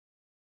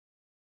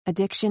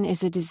Addiction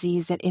is a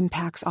disease that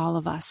impacts all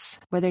of us.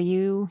 Whether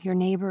you, your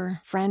neighbor,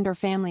 friend, or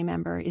family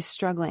member is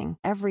struggling,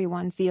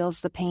 everyone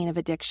feels the pain of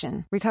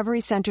addiction.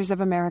 Recovery Centers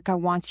of America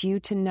wants you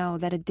to know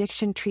that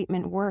addiction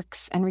treatment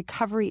works and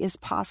recovery is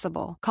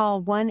possible.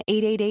 Call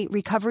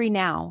 1-888-RECOVERY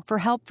now for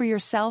help for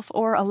yourself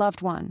or a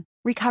loved one.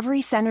 Recovery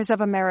Centers of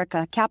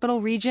America,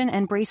 Capital Region,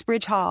 and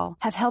Bracebridge Hall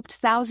have helped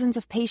thousands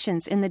of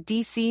patients in the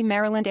D.C.,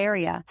 Maryland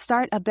area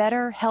start a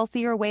better,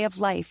 healthier way of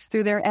life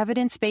through their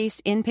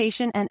evidence-based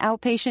inpatient and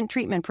outpatient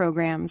treatment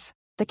programs.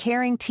 The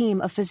caring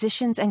team of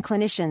physicians and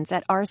clinicians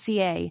at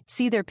RCA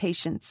see their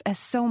patients as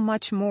so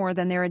much more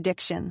than their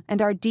addiction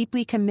and are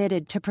deeply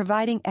committed to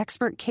providing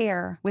expert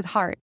care with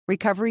heart.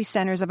 Recovery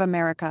Centers of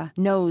America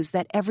knows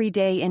that every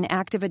day in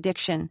active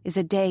addiction is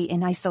a day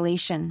in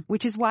isolation,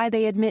 which is why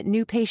they admit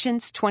new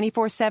patients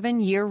 24/7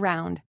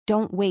 year-round.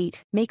 Don't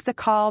wait. Make the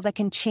call that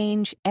can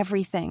change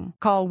everything.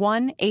 Call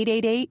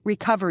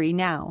 1-888-RECOVERY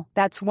now.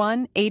 That's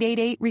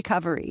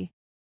 1-888-RECOVERY.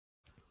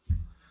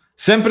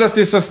 Sempre la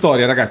stessa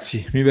storia,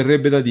 ragazzi, mi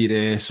verrebbe da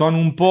dire. Sono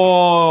un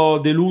po'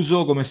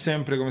 deluso, come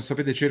sempre, come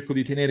sapete cerco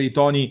di tenere i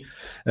toni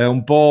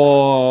un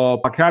po'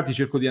 pacati,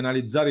 cerco di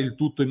analizzare il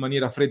tutto in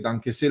maniera fredda,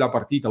 anche se la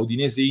partita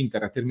Udinese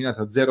Inter è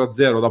terminata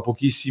 0-0 da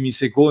pochissimi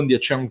secondi e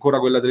c'è ancora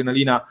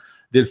quell'adrenalina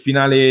del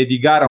finale di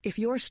gara. If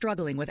you're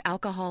struggling with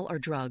alcohol or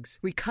drugs,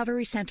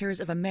 Recovery Centers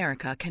of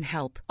America can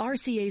help.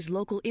 RCA's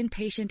local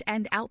inpatient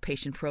and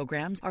outpatient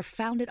programs are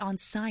founded on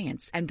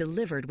science and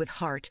delivered with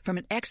heart from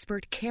an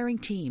expert caring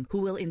team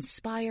who will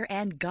inspire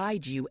and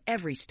guide you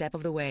every step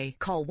of the way.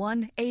 Call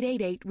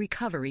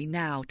 1-888-RECOVERY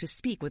now to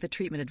speak with a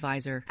treatment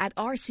advisor. At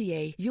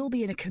RCA, you'll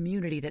be in a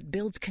community that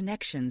builds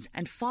connections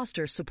and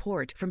fosters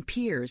support from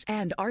peers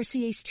and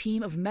RCA's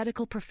team of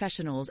medical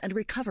professionals and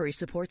recovery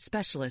support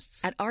specialists.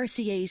 At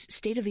RCA's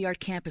state-of-the-art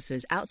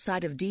campuses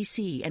outside of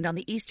D.C. and on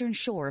the eastern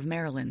shore of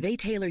Maryland, they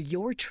tailor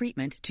your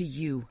treatment to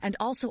you and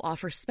also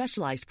offer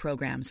specialized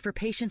programs for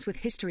patients with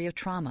history of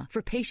trauma,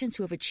 for patients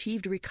who have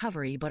achieved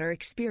recovery but are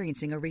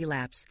experiencing a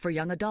relapse, for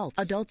young adults,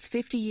 adults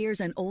 50 years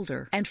and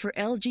older, and for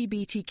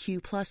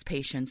LGBTQ+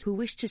 patients who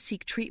wish to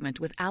seek treatment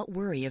without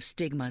worry of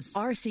stigmas.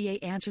 RCA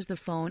answers the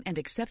phone and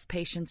accepts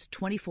patients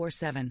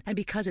 24/7. And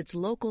because it's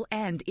local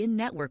and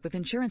in-network with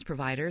insurance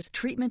providers,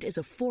 treatment is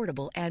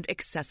affordable and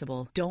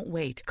accessible. Don't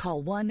wait.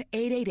 Call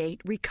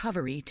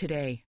 1-888-RECOVERY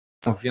today.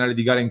 Un finale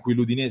di gara in cui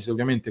l'Udinese,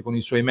 ovviamente con i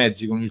suoi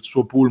mezzi, con il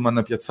suo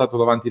pullman piazzato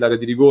davanti all'area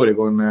di rigore,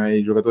 con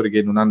i giocatori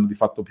che non hanno di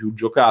fatto più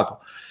giocato,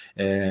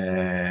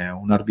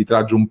 un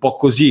arbitraggio un po'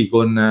 così,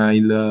 con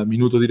il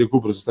minuto di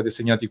recupero, sono stati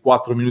assegnati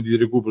 4 minuti di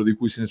recupero di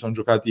cui se ne sono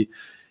giocati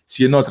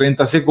sì e no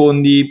 30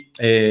 secondi,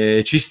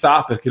 ci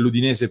sta, perché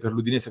per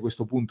l'Udinese a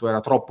questo punto era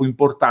troppo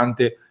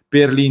importante.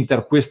 Per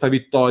l'Inter questa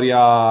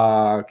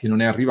vittoria che non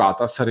è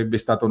arrivata sarebbe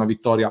stata una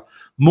vittoria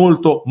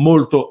molto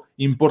molto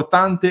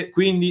importante,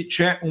 quindi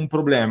c'è un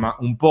problema,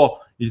 un po'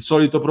 il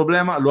solito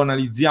problema, lo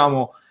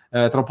analizziamo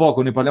tra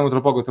poco, ne parliamo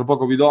tra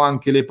poco vi do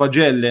anche le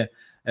pagelle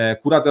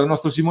curate dal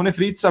nostro Simone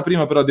Frizza.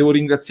 Prima però devo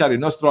ringraziare il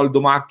nostro Aldo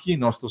Macchi, il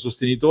nostro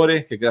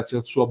sostenitore, che grazie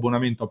al suo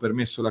abbonamento ha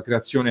permesso la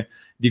creazione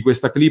di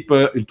questa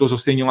clip. Il tuo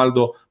sostegno,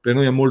 Aldo, per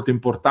noi è molto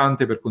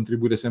importante per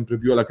contribuire sempre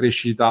più alla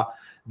crescita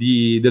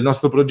del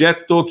nostro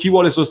progetto. Chi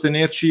vuole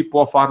sostenerci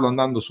può farlo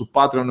andando su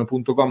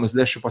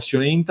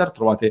patreon.com/passioneinter,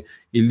 trovate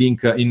il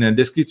link in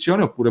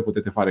descrizione, oppure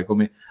potete fare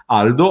come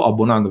Aldo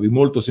abbonandovi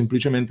molto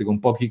semplicemente con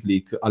pochi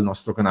click al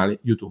nostro canale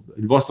YouTube.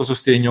 Il vostro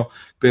sostegno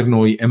per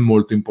noi è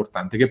molto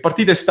importante. Che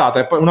partita è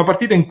stata? È una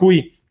partita in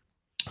cui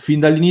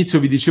fin dall'inizio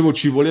vi dicevo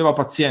ci voleva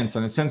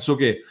pazienza, nel senso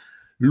che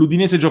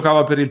l'Udinese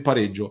giocava per il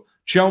pareggio.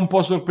 Ci ha un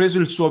po' sorpreso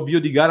il suo avvio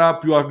di gara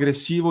più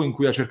aggressivo, in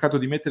cui ha cercato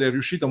di mettere, è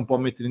riuscita un po' a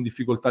mettere in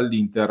difficoltà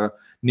l'Inter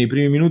nei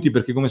primi minuti,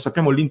 perché come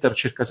sappiamo l'Inter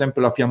cerca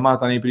sempre la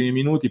fiammata nei primi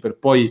minuti per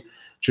poi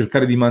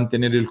cercare di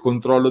mantenere il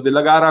controllo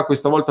della gara.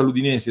 Questa volta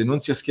l'Udinese non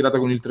si è schierata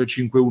con il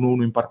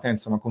 3-5-1-1 in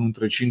partenza, ma con un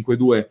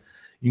 3-5-2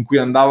 in cui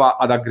andava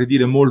ad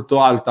aggredire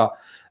molto alta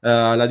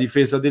la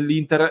difesa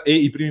dell'Inter, e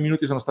i primi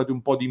minuti sono stati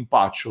un po' di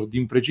impaccio, di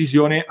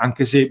imprecisione,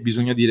 anche se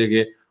bisogna dire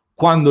che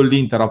quando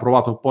l'Inter ha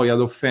provato poi ad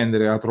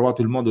offendere, ha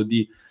trovato il modo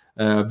di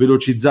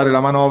velocizzare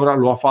la manovra,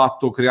 lo ha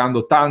fatto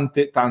creando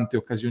tante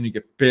occasioni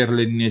che per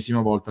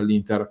l'ennesima volta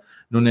l'Inter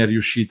non è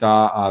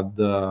riuscita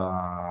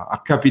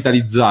a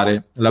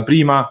capitalizzare. La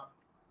prima,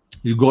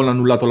 il gol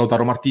annullato a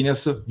Lautaro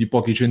Martinez di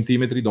pochi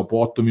centimetri dopo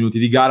 8 minuti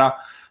di gara.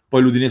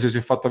 Poi l'Udinese si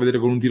è fatta vedere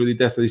con un tiro di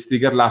testa di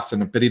Striker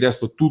Larsen. Per il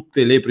resto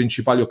tutte le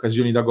principali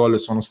occasioni da gol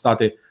sono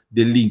state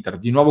dell'Inter.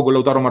 Di nuovo con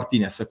Lautaro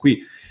Martinez.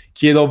 Qui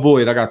chiedo a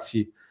voi,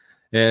 ragazzi,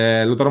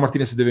 Lautaro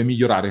Martinez deve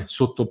migliorare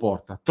sotto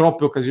porta.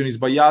 Troppe occasioni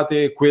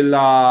sbagliate.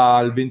 Quella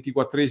al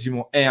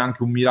 24esimo è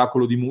anche un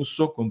miracolo di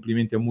Musso.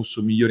 Complimenti a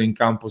Musso, migliore in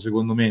campo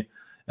secondo me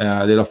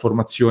della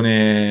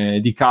formazione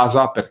di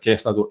casa, perché è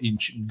stato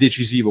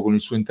decisivo con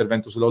il suo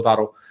intervento su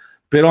Lautaro.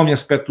 Però mi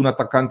aspetto un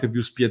attaccante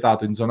più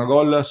spietato in zona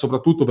gol,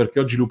 soprattutto perché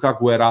oggi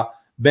Lukaku era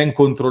ben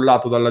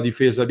controllato dalla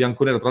difesa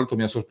bianconera. Tra l'altro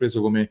mi ha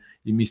sorpreso come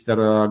il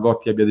mister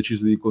Gotti abbia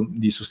deciso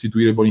di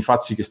sostituire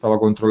Bonifazzi, che stava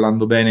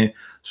controllando bene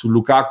su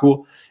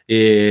Lukaku,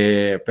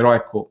 però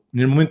ecco,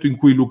 nel momento in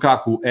cui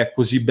Lukaku è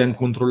così ben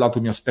controllato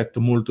mi aspetto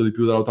molto di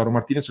più da Lautaro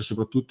Martinez, e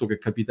soprattutto che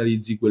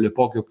capitalizzi quelle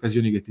poche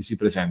occasioni che ti si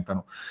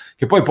presentano,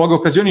 che poi poche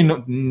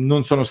occasioni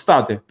non sono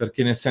state,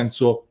 perché nel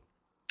senso,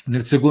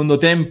 nel secondo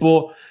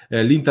tempo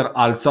l'Inter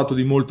ha alzato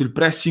di molto il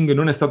pressing,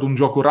 non è stato un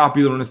gioco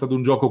rapido, non è stato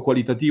un gioco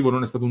qualitativo,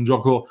 non è stato un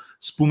gioco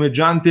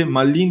spumeggiante,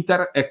 ma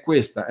l'Inter è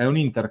questa, è un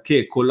Inter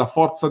che con la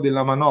forza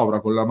della manovra,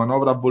 con la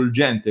manovra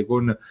avvolgente,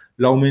 con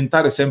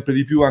l'aumentare sempre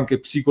di più anche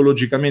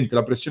psicologicamente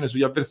la pressione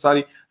sugli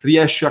avversari,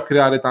 riesce a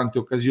creare tante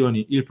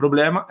occasioni. Il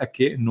problema è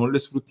che non le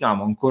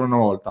sfruttiamo ancora una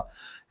volta.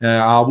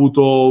 Ha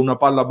avuto una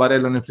palla a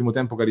Barella nel primo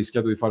tempo che ha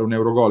rischiato di fare un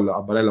Eurogol.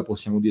 A Barella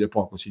possiamo dire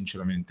poco,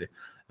 sinceramente.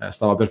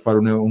 Stava per fare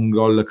un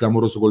gol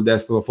clamoroso col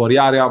destro da fuori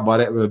area.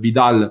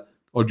 Vidal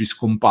oggi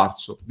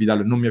scomparso.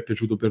 Vidal non mi è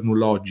piaciuto per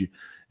nulla oggi,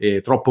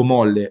 troppo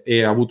molle,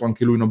 e ha avuto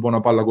anche lui una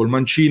buona palla col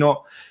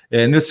mancino.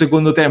 Nel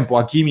secondo tempo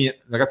Hakimi,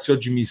 ragazzi,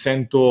 oggi mi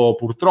sento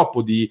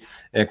purtroppo di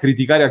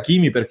criticare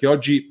Hakimi, perché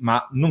oggi,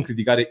 ma non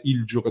criticare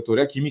il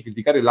giocatore Hakimi,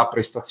 criticare la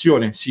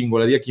prestazione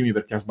singola di Hakimi,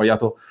 perché ha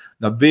sbagliato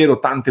davvero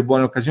tante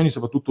buone occasioni,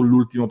 soprattutto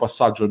l'ultimo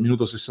passaggio, al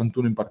minuto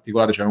 61 in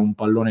particolare, c'era un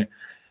pallone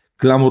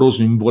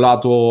clamoroso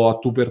involato a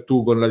tu per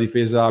tu con la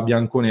difesa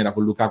bianconera,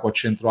 con Lukaku a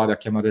centro area a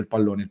chiamare il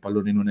pallone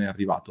non è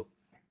arrivato.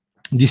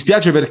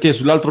 Dispiace perché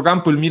sull'altro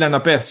campo il Milan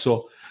ha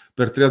perso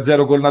per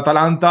 3-0 con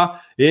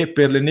l'Atalanta, e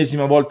per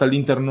l'ennesima volta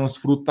l'Inter non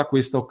sfrutta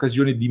questa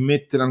occasione di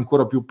mettere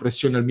ancora più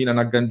pressione al Milan,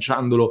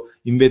 agganciandolo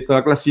in vetta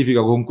alla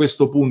classifica. Con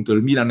questo punto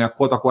il Milan è a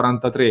quota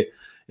 43,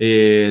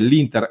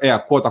 l'Inter è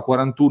a quota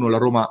 41, la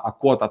Roma a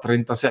quota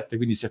 37,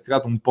 quindi si è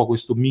creato un po'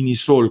 questo mini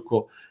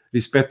solco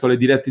rispetto alle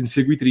dirette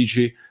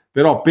inseguitrici,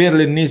 però per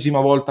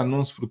l'ennesima volta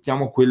non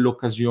sfruttiamo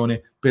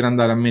quell'occasione per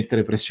andare a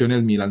mettere pressione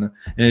al Milan,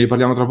 e ne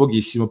riparliamo tra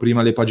pochissimo.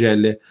 Prima le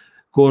pagelle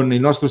con il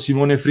nostro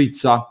Simone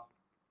Frizza,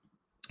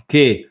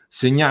 che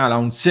segnala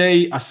un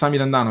 6 a Samir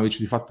Handanovic.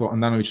 Di fatto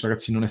Handanovic,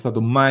 ragazzi, non è stato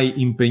mai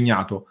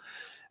impegnato.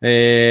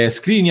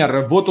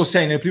 Skriniar, voto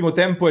 6 nel primo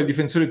tempo, è il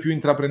difensore più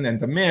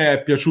intraprendente. A me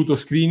è piaciuto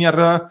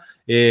Skriniar,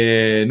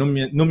 non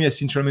mi è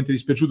sinceramente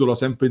dispiaciuto, l'ho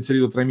sempre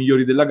inserito tra i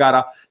migliori della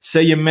gara.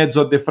 6,5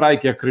 a De Vrij,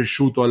 che è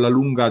cresciuto alla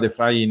lunga. De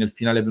Vrij nel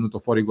finale è venuto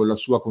fuori con la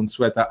sua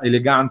consueta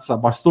eleganza.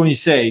 Bastoni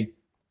 6,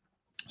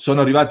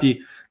 sono arrivati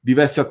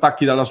diversi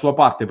attacchi dalla sua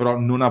parte, però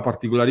non ha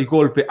particolari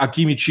colpe.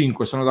 Hakimi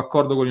 5, sono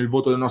d'accordo con il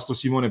voto del nostro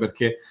Simone,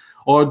 perché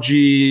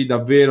oggi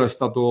davvero è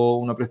stata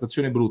una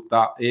prestazione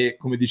brutta, e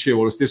come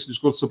dicevo, lo stesso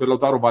discorso per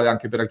Lautaro vale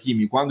anche per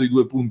Hakimi. Quando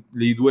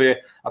i due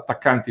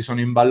attaccanti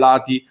sono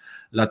imballati,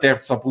 la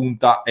terza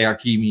punta è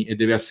Hakimi, e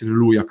deve essere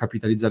lui a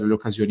capitalizzare le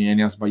occasioni, e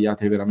ne ha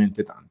sbagliate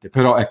veramente tante.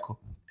 Però ecco,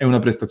 è una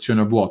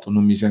prestazione a vuoto,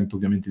 non mi sento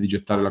ovviamente di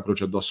gettare la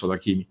croce addosso ad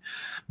Hakimi.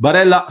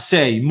 Barella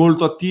 6,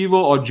 molto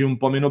attivo, oggi un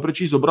po' meno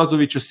preciso.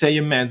 Brozovic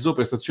 6,5,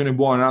 prestazione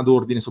buona, ad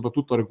ordine,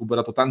 soprattutto ha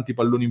recuperato tanti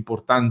palloni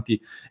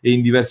importanti e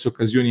in diverse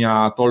occasioni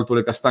ha tolto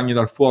le castagne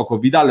dal fuoco.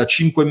 Vidal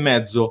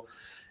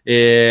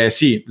 5,5,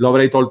 sì, lo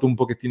avrei tolto un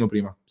pochettino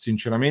prima,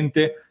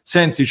 sinceramente.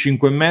 Sensi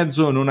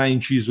 5,5, non ha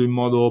inciso in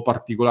modo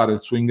particolare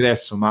il suo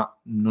ingresso, ma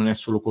non è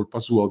solo colpa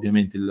sua,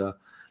 ovviamente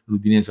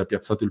l'Udinese ha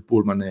piazzato il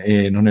pullman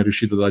e non è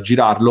riuscito ad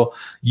aggirarlo.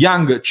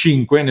 Young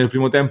 5, nel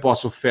primo tempo ha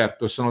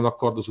sofferto, e sono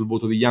d'accordo sul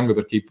voto di Young,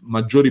 perché i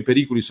maggiori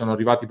pericoli sono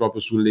arrivati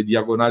proprio sulle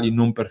diagonali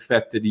non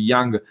perfette di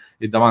Young,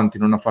 e davanti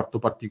non ha fatto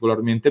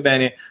particolarmente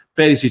bene.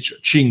 Perisic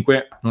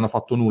 5, non ha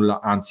fatto nulla,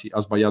 anzi ha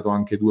sbagliato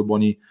anche 2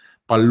 buoni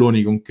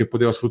palloni che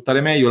poteva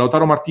sfruttare meglio.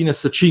 Lautaro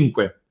Martinez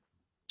 5,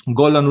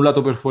 gol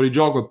annullato per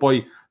fuorigioco e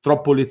poi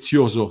troppo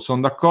lezioso,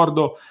 sono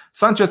d'accordo.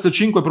 Sanchez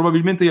 5,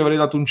 probabilmente gli avrei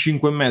dato un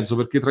 5,5,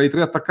 perché tra i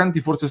 3 attaccanti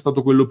forse è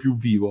stato quello più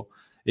vivo,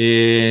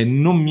 e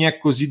non mi è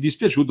così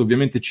dispiaciuto.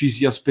 Ovviamente ci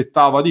si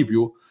aspettava di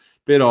più,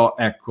 però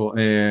ecco,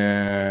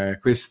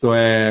 questo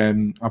è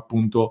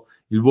appunto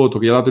il voto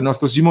che gli ha dato il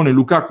nostro Simone.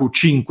 Lukaku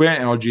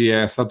 5, oggi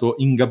è stato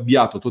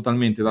ingabbiato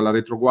totalmente dalla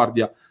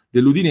retroguardia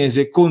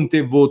dell'Udinese.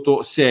 Conte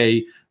voto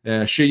 6,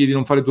 sceglie di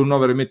non fare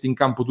turnover e mette in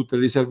campo tutte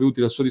le riserve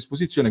utili a sua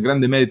disposizione.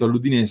 Grande merito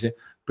all'Udinese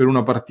per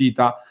una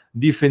partita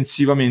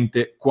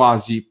difensivamente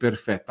quasi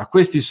perfetta.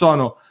 Questi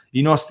sono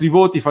i nostri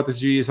voti,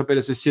 fateci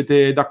sapere se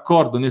siete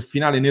d'accordo. Nel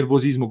finale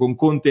nervosismo con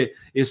Conte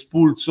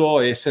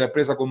espulso, e se l'è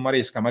presa con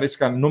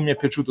Maresca non mi è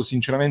piaciuto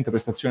sinceramente,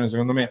 prestazione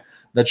secondo me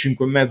da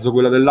 5,5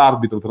 quella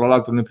dell'arbitro. Tra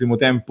l'altro nel primo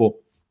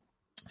tempo,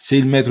 se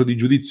il metro di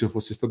giudizio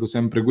fosse stato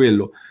sempre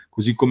quello,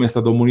 così come è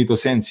stato ammonito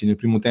Sensi nel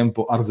primo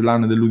tempo,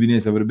 Arslan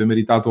dell'Udinese avrebbe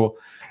meritato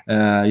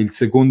il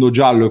secondo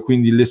giallo e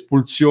quindi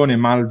l'espulsione,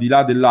 ma al di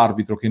là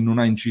dell'arbitro che non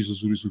ha inciso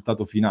sul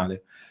risultato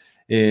finale.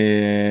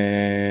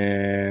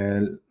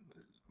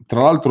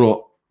 Tra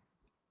l'altro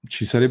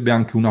ci sarebbe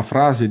anche una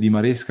frase di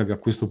Maresca che a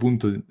questo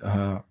punto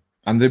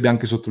andrebbe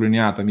anche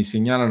sottolineata. Mi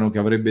segnalano che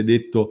avrebbe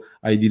detto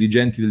ai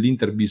dirigenti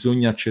dell'Inter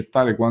bisogna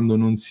accettare quando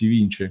non si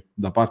vince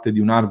da parte di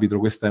un arbitro.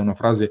 Questa è una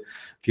frase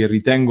che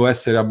ritengo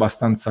essere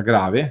abbastanza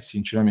grave,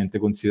 sinceramente,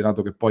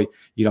 considerato che poi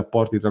i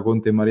rapporti tra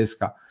Conte e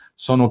Maresca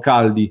sono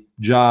caldi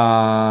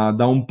già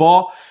da un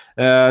po'.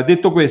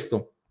 Detto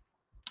questo,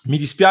 mi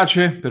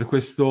dispiace per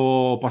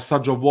questo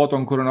passaggio a vuoto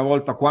ancora una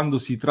volta. Quando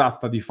si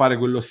tratta di fare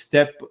quello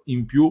step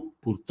in più,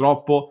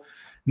 purtroppo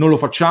non lo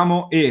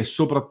facciamo e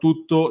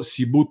soprattutto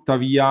si butta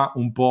via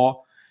un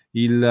po'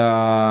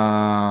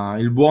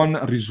 il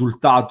buon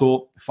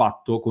risultato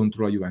fatto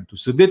contro la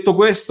Juventus. Detto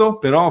questo,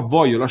 però,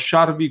 voglio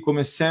lasciarvi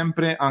come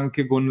sempre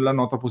anche con la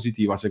nota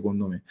positiva,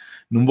 secondo me.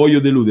 Non voglio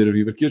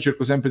deludervi, perché io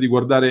cerco sempre di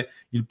guardare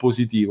il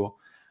positivo.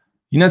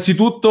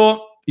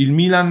 Innanzitutto, il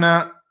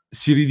Milan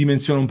si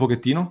ridimensiona un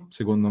pochettino,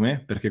 secondo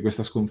me, perché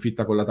questa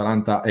sconfitta con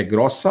l'Atalanta è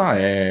grossa,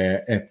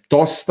 è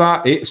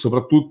tosta e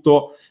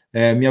soprattutto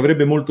mi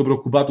avrebbe molto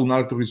preoccupato un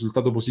altro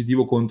risultato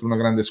positivo contro una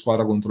grande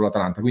squadra, contro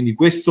l'Atalanta. Quindi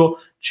questo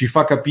ci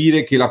fa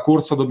capire che la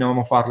corsa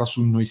dobbiamo farla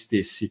su noi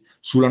stessi,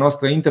 sulla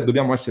nostra Inter,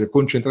 dobbiamo essere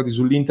concentrati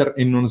sull'Inter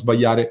e non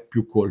sbagliare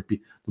più colpi.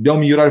 Dobbiamo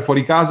migliorare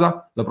fuori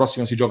casa, la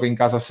prossima si gioca in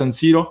casa a San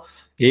Siro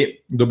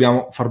e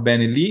dobbiamo far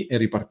bene lì e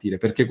ripartire,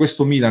 perché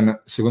questo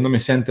Milan, secondo me,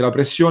 sente la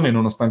pressione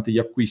nonostante gli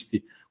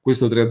acquisti.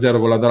 Questo 3-0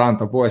 con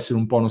l'Atalanta può essere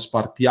un po' uno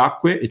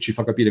spartiacque e ci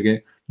fa capire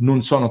che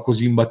non sono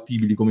così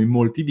imbattibili come in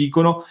molti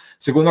dicono.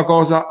 Seconda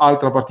cosa,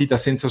 altra partita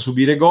senza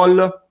subire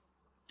gol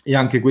e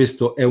anche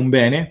questo è un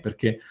bene,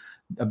 perché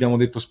abbiamo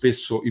detto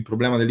spesso il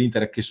problema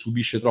dell'Inter è che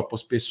subisce troppo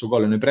spesso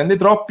gol e ne prende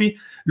troppi.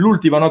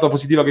 L'ultima nota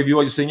positiva che vi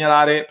voglio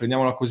segnalare,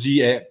 prendiamola così,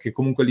 è che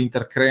comunque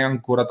l'Inter crea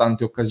ancora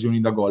tante occasioni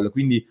da gol,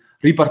 quindi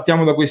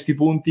ripartiamo da questi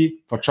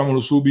punti, facciamolo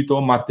subito.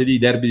 Martedì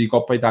derby di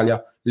Coppa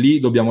Italia, lì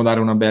dobbiamo dare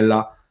una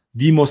bella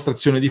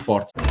dimostrazione di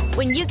forza.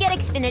 When you get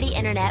Xfinity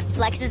Internet,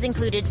 Flex is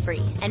included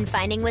free, and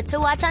finding what to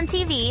watch on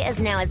TV is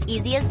now as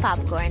easy as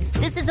popcorn.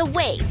 This is a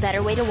way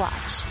better way to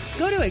watch.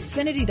 Go to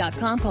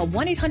Xfinity.com, call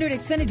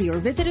 1-800-XFINITY, or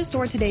visit a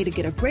store today to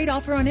get a great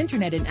offer on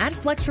Internet and add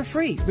Flex for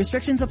free.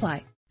 Restrictions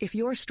apply. If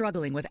you're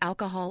struggling with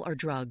alcohol or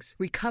drugs,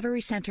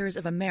 Recovery Centers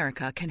of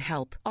America can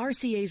help.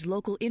 RCA's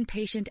local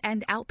inpatient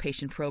and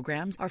outpatient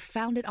programs are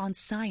founded on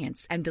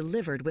science and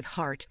delivered with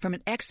heart from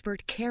an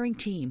expert caring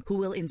team who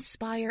will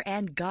inspire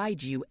and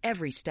guide you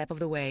every step of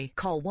the way.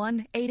 Call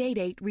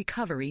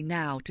 1-888-RECOVERY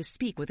now to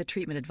speak with a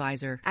treatment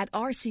advisor. At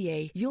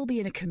RCA, you'll be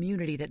in a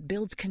community that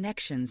builds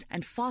connections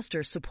and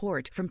fosters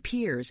support from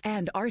peers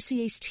and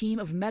RCA's team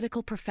of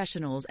medical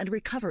professionals and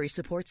recovery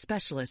support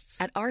specialists.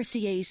 At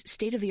RCA's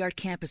state-of-the-art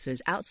campuses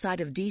outside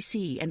of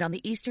D.C. and on the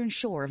Eastern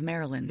Shore of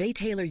Maryland, they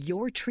tailor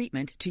your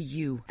treatment to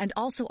you and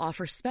also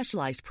offer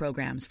specialized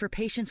programs for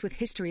patients with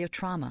history of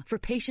trauma, for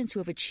patients who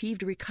have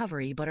achieved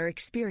recovery but are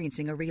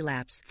experiencing a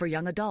relapse, for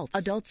young adults,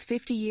 adults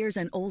 50 years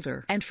and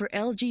older, and for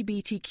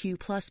LGBTQ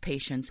plus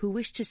patients who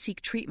wish to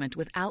seek treatment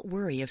without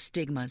worry of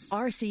stigmas.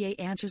 RCA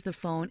answers the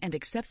phone and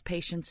accepts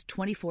patients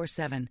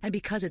 24/7. And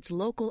because it's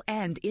local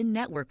and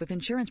in-network with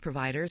insurance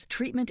providers,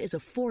 treatment is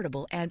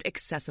affordable and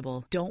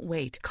accessible. Don't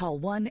wait.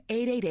 Call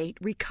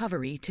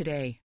 1-888-RECOVERY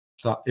today.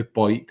 E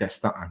poi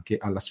testa anche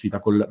alla sfida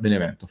col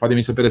Benevento.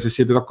 Fatemi sapere se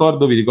siete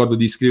d'accordo. Vi ricordo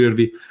di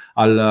iscrivervi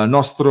al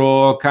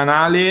nostro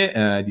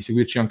canale, di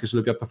seguirci anche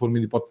sulle piattaforme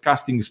di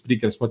podcasting,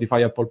 Spreaker,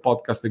 Spotify, Apple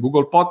Podcast e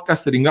Google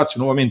Podcast. Ringrazio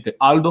nuovamente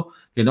Aldo,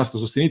 che è il nostro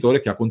sostenitore,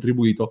 che ha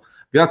contribuito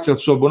grazie al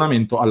suo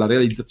abbonamento alla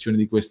realizzazione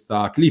di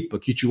questa clip.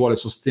 Chi ci vuole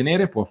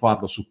sostenere può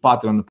farlo su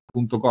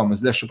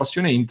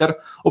patreon.com/passioneinter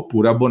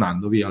oppure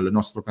abbonandovi al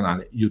nostro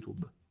canale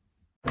YouTube.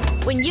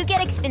 When you get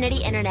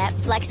Xfinity Internet,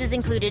 Flex is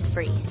included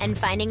free, and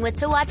finding what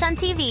to watch on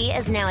TV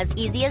is now as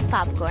easy as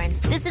popcorn.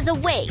 This is a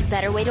way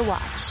better way to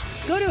watch.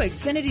 Go to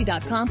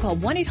Xfinity.com, call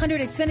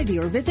 1-800-XFINITY,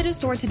 or visit a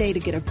store today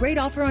to get a great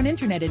offer on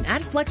Internet and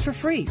add Flex for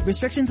free.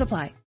 Restrictions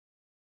apply.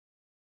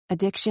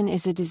 Addiction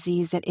is a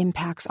disease that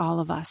impacts all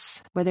of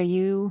us. Whether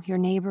you, your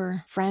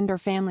neighbor, friend, or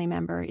family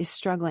member is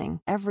struggling,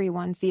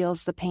 everyone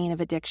feels the pain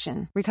of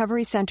addiction.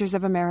 Recovery Centers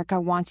of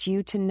America wants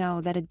you to know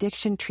that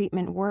addiction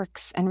treatment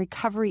works and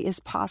recovery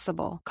is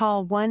possible.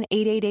 Call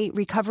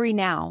 1-888-RECOVERY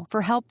now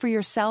for help for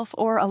yourself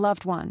or a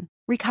loved one.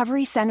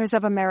 Recovery Centers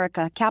of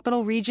America,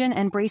 Capital Region,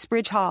 and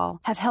Bracebridge Hall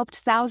have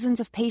helped thousands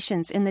of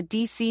patients in the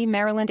D.C.,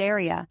 Maryland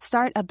area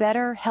start a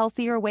better,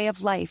 healthier way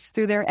of life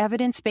through their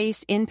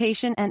evidence-based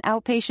inpatient and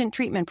outpatient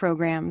treatment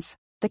programs.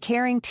 The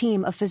caring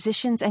team of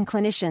physicians and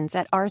clinicians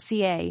at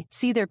RCA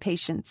see their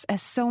patients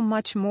as so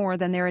much more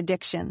than their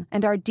addiction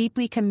and are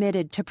deeply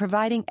committed to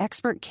providing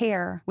expert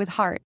care with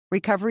heart.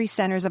 Recovery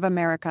Centers of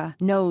America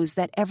knows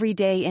that every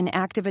day in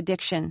active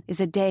addiction is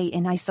a day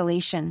in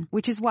isolation,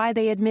 which is why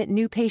they admit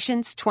new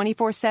patients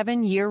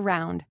 24/7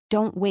 year-round.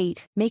 Don't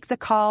wait. Make the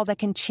call that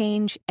can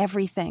change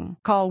everything.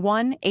 Call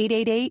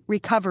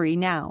 1-888-RECOVERY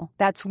now.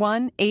 That's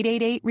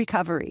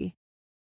 1-888-RECOVERY.